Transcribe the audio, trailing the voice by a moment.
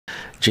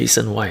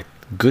Jason White,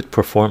 good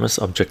performance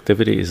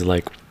objectivity is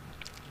like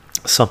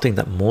something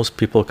that most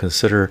people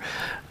consider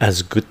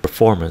as good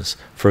performance.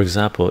 For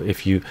example,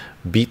 if you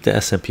beat the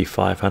S&P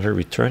 500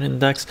 return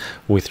index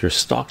with your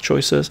stock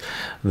choices,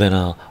 then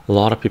a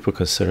lot of people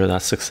consider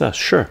that success.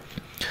 Sure.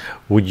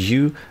 Would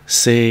you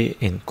say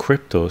in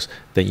cryptos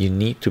that you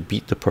need to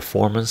beat the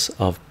performance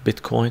of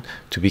Bitcoin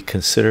to be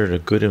considered a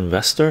good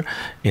investor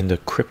in the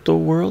crypto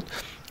world,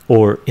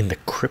 or in the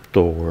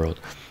crypto world?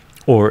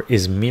 Or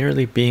is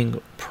merely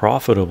being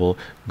profitable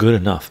good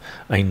enough?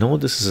 I know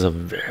this is a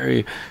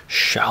very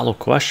shallow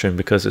question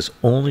because it's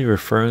only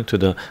referring to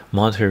the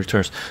monetary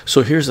returns.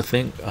 So here's the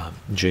thing,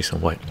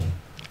 Jason White.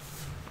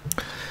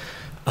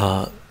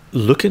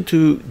 Look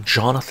into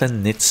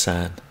Jonathan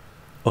Nitzan.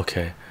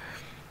 Okay,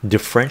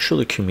 differential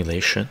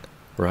accumulation,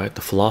 right?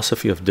 The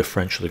philosophy of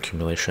differential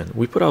accumulation.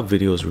 We put out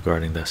videos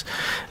regarding this,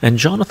 and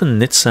Jonathan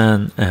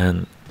Nitzan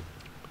and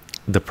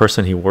the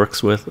person he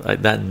works with,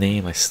 that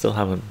name I still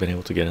haven't been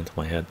able to get into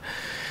my head.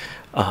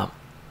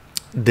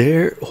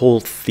 Their whole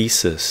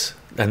thesis,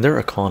 and they're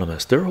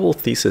economists, their whole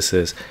thesis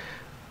is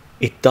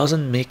it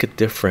doesn't make a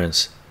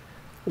difference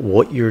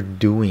what you're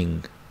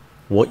doing,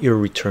 what your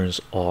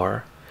returns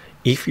are,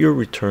 if your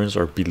returns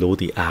are below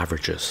the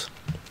averages,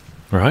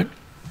 right?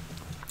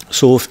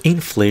 So if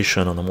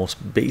inflation, on the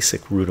most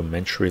basic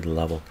rudimentary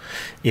level,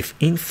 if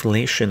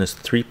inflation is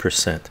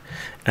 3%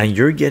 and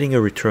you're getting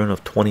a return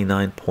of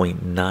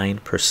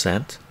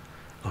 29.9%,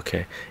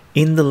 okay,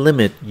 in the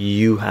limit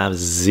you have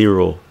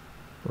zero,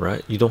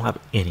 right? You don't have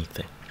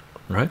anything,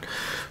 right?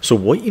 So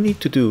what you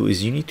need to do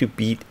is you need to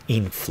beat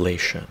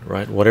inflation,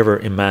 right? Whatever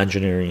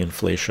imaginary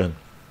inflation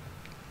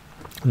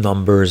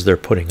numbers they're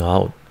putting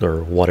out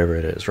or whatever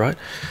it is, right?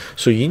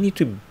 So you need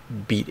to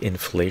beat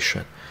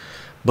inflation.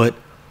 But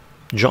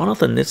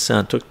Jonathan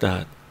Nitzan took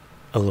that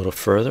a little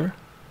further.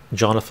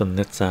 Jonathan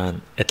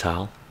Nitzan et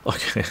al.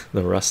 Okay,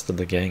 the rest of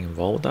the gang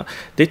involved with that,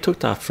 they took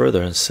that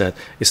further and said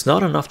it's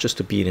not enough just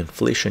to beat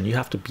inflation, you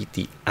have to beat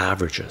the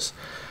averages,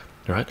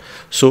 right?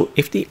 So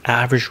if the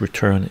average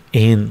return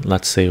in,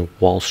 let's say,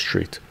 Wall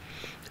Street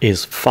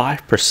is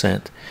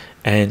 5%,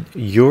 and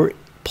you're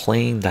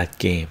playing that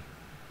game,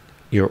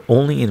 you're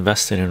only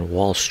invested in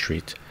Wall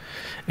Street,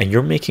 and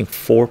you're making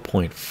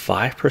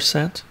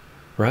 4.5%,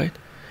 right?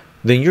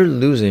 Then you're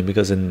losing,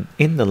 because in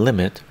the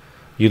limit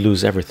you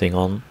lose everything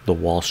on the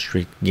Wall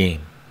Street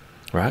game,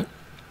 right?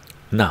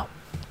 Now,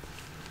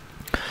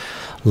 a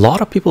lot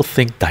of people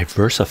think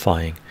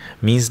diversifying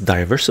means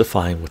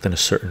diversifying within a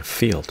certain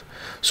field.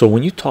 So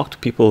when you talk to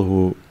people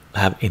who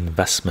have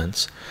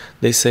investments,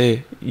 they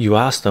say, you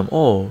ask them,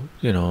 oh,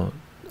 you know,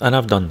 and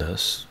I've done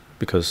this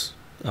because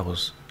I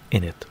was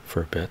in it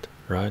for a bit,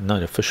 right?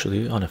 Not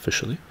officially,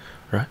 unofficially,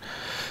 right?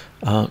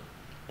 And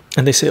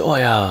they say, oh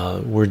yeah,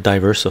 we're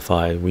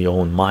diversified, we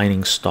own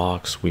mining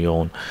stocks, we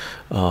own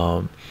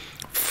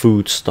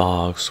food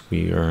stocks,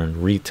 we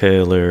earn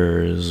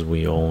retailers,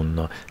 we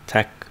own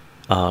tech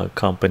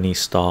company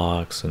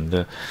stocks,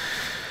 and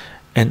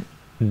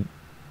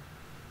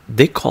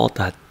they call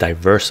that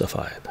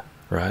diversified,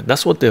 right?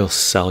 That's what they'll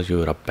sell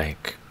you at a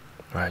bank,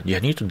 right? You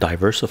need to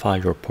diversify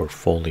your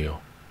portfolio,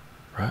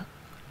 right?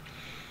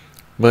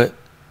 But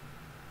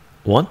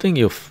one thing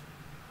if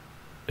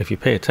you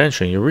pay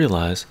attention, you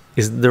realize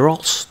is they're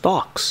all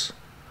stocks.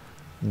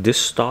 This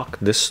stock,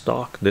 this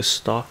stock, this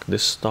stock,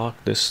 this stock,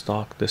 this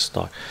stock, this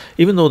stock.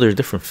 Even though they're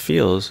different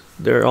fields,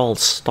 they're all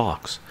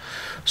stocks.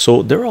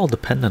 So they're all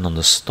dependent on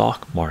the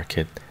stock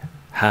market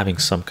having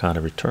some kind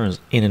of returns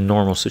in a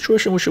normal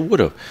situation, which it would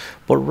have.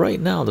 But right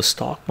now, the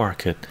stock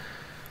market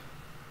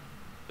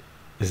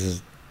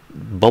is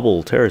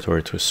bubble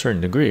territory to a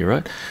certain degree,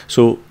 right?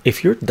 So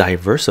if you're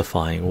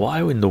diversifying,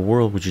 why in the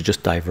world would you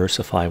just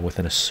diversify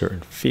within a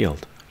certain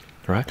field,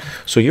 right?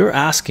 So you're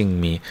asking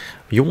me,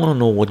 you want to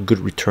know what good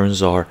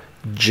returns are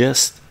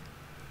just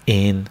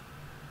in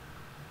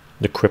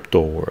the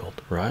crypto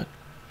world, right?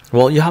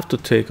 Well, you have to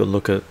take a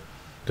look at,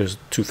 there's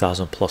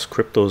 2,000 plus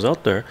cryptos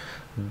out there.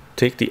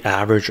 Take the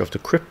average of the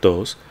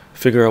cryptos,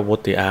 figure out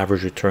what the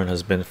average return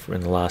has been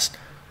in the last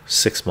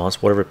 6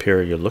 months, whatever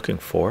period you're looking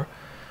for,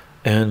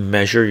 and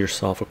measure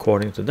yourself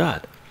according to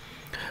that.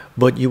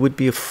 But you would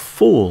be a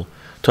fool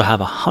to have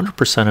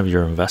 100% of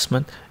your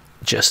investment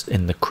just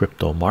in the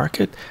crypto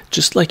market,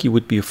 just like you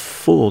would be a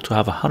fool to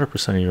have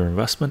 100% of your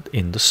investment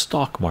in the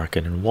stock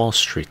market in Wall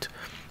Street,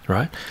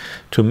 right?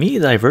 To me,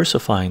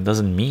 diversifying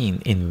doesn't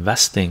mean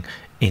investing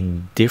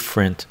in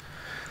different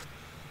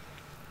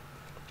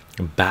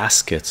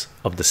baskets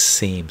of the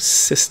same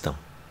system,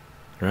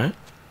 right?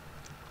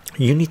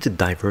 You need to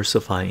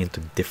diversify into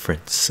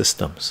different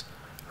systems,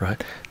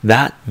 right?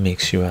 That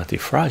makes you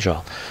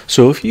anti-fragile.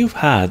 So if you've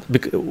had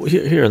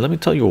here, let me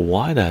tell you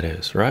why that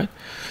is, right?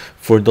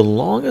 For the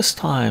longest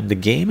time, the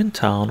game in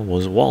town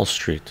was Wall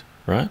Street,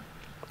 right?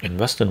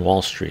 Invest in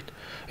Wall Street.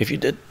 If you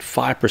did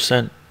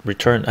 5%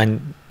 return,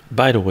 and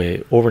by the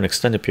way, over an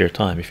extended period of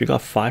time, if you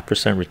got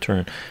 5%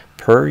 return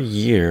per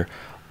year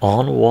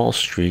on Wall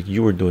Street,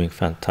 you were doing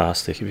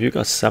fantastic. If you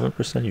got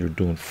 7%, you're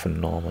doing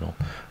phenomenal,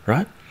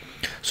 right?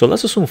 So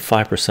let's assume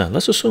 5%.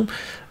 Let's assume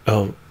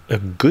a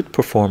good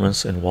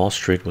performance in Wall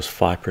Street was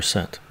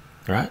 5%,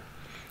 right?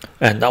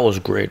 And that was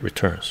great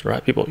returns,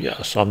 right? People,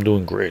 yes, I'm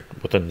doing great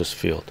within this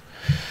field.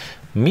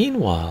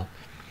 Meanwhile,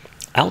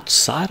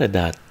 outside of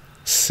that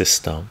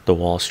system, the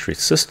Wall Street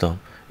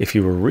system, if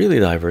you were really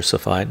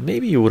diversified,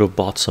 maybe you would have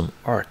bought some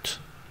art,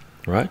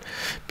 right?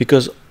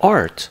 Because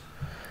art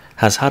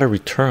has had a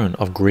return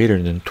of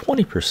greater than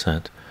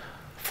 20%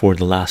 for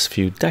the last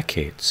few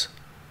decades,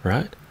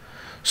 right?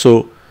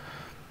 So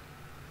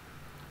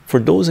for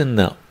those in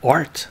the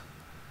art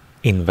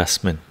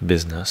investment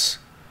business,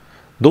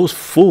 those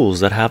fools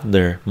that have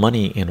their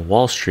money in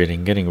Wall Street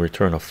and getting a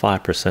return of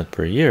 5%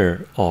 per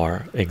year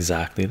are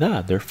exactly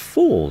that. They're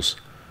fools.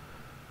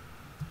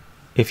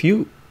 If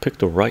you pick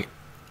the right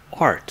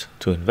art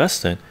to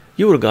invest in,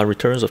 you would have got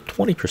returns of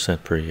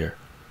 20% per year.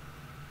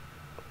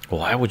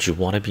 Why would you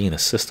want to be in a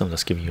system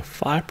that's giving you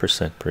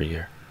 5% per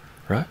year,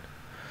 right?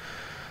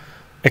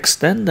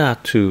 Extend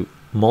that to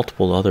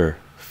multiple other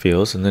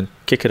fields and then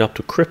kick it up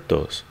to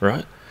cryptos,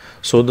 right?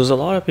 So there's a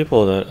lot of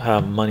people that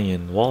have money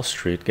in Wall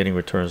Street getting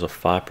returns of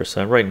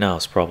 5%. Right now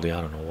it's probably, I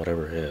don't know,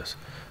 whatever it is,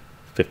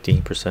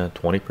 15%,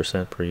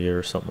 20% per year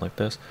or something like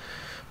this.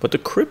 But the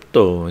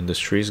crypto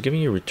industry is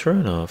giving you a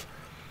return of,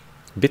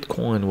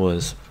 Bitcoin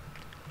was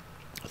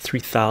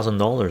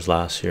 $3,000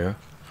 last year.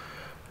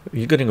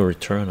 You're getting a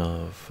return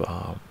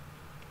of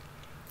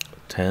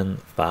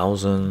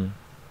 10,000,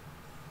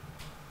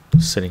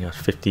 sitting at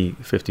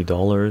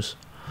 $50,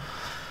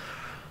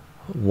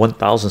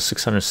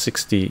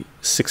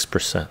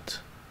 1,666%,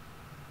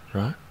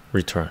 right?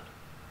 Return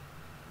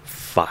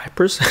 5%,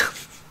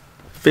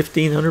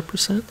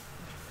 1,500%,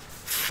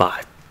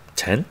 5,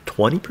 10,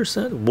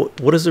 20%.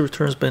 What has the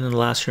returns been in the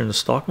last year in the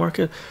stock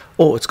market?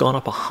 Oh, it's gone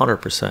up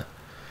 100%,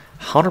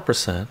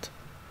 100%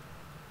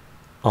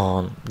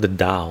 on the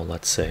Dow,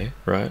 let's say,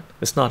 right?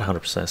 It's not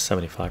 100%,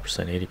 75%,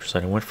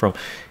 80%. It went from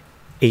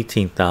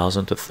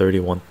 18,000 to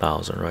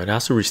 31,000, right? It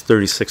has to reach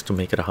 36 to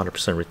make it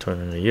 100% return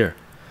in a year.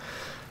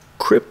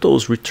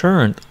 Cryptos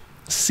returned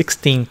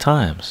 16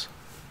 times,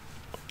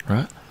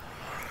 right?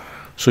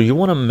 So you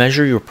want to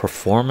measure your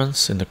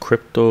performance in the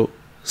crypto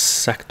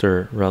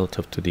sector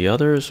relative to the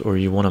others, or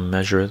you want to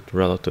measure it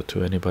relative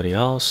to anybody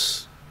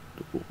else?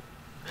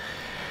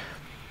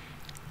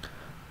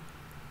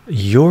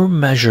 Your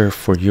measure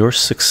for your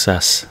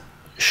success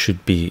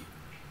should be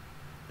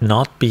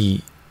not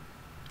be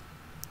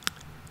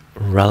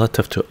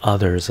relative to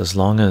others, as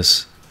long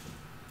as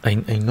I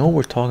know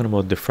we're talking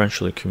about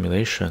differential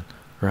accumulation,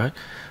 right?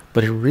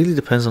 But it really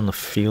depends on the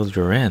field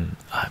you're in.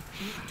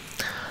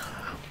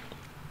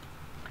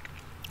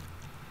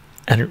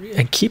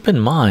 And keep in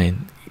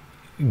mind,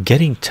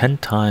 getting 10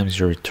 times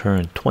your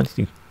return,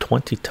 20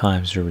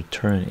 times your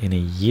return in a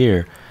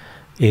year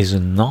is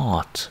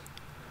not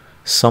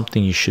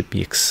something you should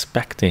be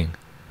expecting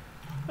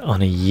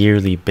on a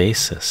yearly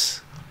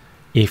basis.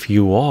 If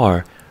you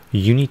are,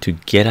 you need to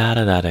get out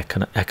of that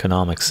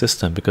economic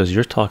system, because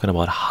you're talking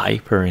about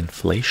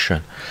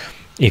hyperinflation.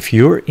 If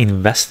you're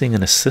investing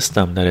in a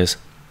system that is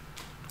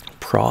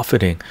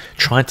profiting,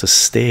 trying to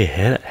stay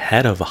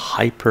ahead of a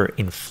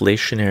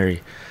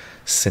hyperinflationary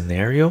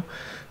scenario,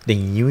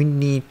 then you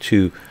need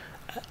to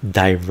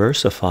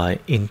diversify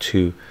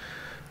into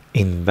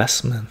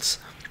investments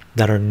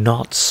that are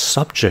not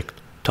subject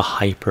to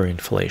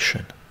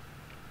hyperinflation.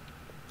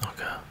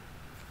 Okay,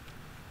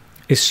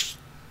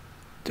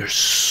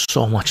 there's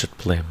so much at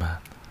play, man.